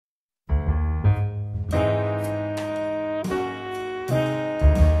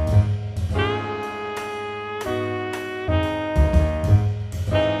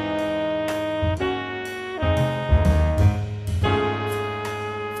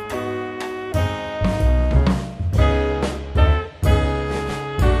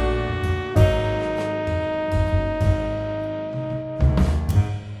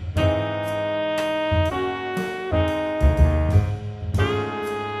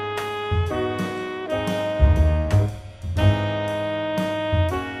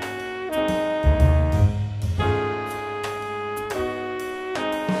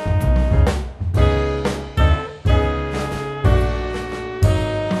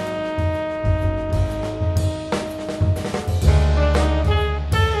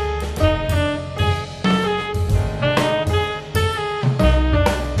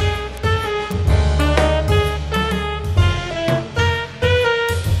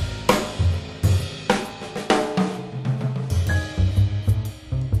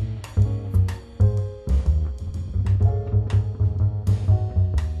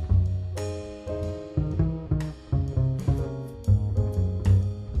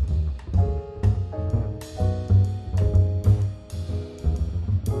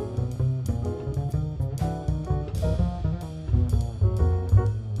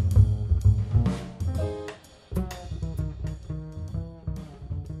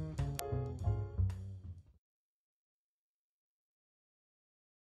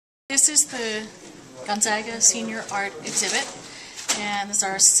This is the Gonzaga Senior Art Exhibit, and this is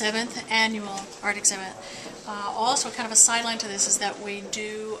our 7th annual art exhibit. Also, kind of a sideline to this is that we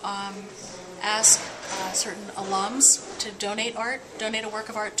do ask certain alums to donate a work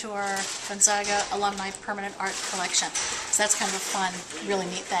of art to our Gonzaga Alumni Permanent Art Collection. So that's kind of a fun, really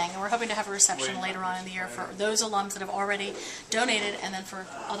neat thing. And we're hoping to have a reception later on in the year for those alums that have already donated, and then for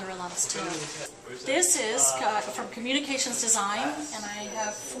other alums too. This is from Communications Design, and I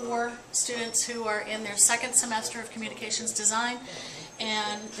have 4 students who are in their 2nd semester of Communications Design,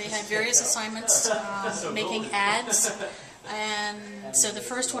 and they had various assignments making ads. And so the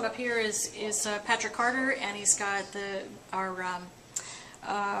first one up here is Patrick Carter, and he's got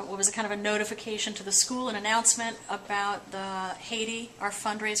what was kind of a notification to the school, an announcement about the Haiti, our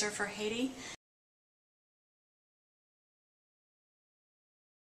fundraiser for Haiti.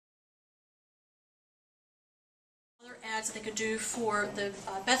 Other ads that they could do for the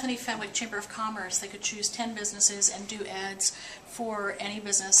Bethany Fenwick Chamber of Commerce. They could choose 10 businesses and do ads for any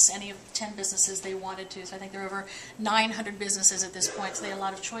business, any of the 10 businesses they wanted to. So I think there are over 900 businesses at this point, so they have a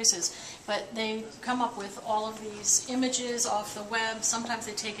lot of choices. But they come up with all of these images off the web. Sometimes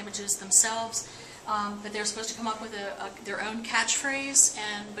they take images themselves, but they're supposed to come up with their own catchphrase,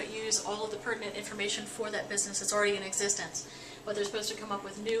 but use all of the pertinent information for that business that's already in existence. But they're supposed to come up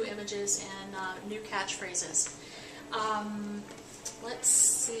with new images and new catchphrases. Let's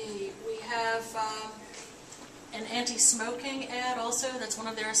see, we have an anti-smoking ad also. That's one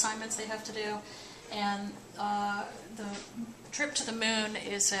of their assignments they have to do. And the trip to the moon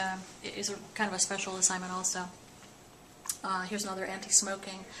is a kind of a special assignment also. Here's another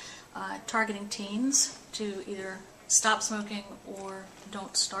anti-smoking, targeting teens to either stop smoking or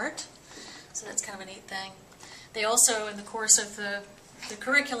don't start. So that's kind of a neat thing. They also, in the course of the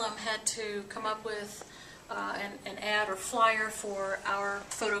curriculum, had to come up with an ad or flyer for our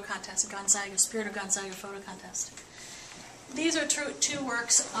photo contest, Gonzaga, Spirit of Gonzaga photo contest. These are 2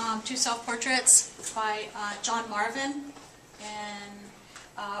 works, 2 self-portraits by John Marvin,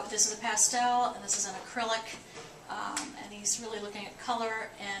 and this is a pastel, and this is an acrylic, and he's really looking at color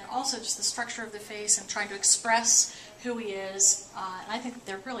and also just the structure of the face and trying to express who he is, and I think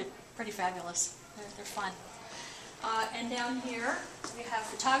they're really pretty fabulous. They're fun. And down here we have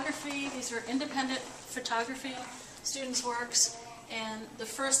photography. These are independent photography students' works, and the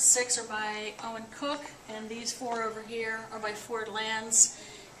first 6 are by Owen Cook, and these 4 over here are by Ford Lands.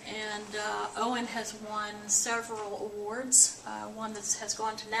 And Owen has won several awards. One that has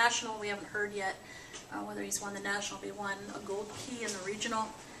gone to national. We haven't heard yet whether he's won the national, but he won a gold key in the regional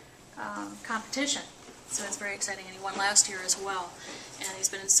competition. So it's very exciting, and he won last year as well. And he's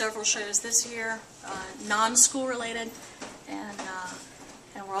been in several shows this year, non-school related, and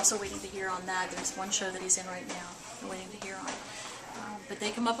we're also waiting to hear on that. There's one show that he's in right now we're waiting to hear on. But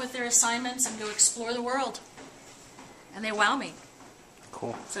they come up with their assignments and go explore the world, and they wow me.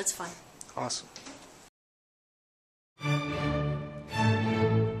 Cool. So it's fun. Awesome.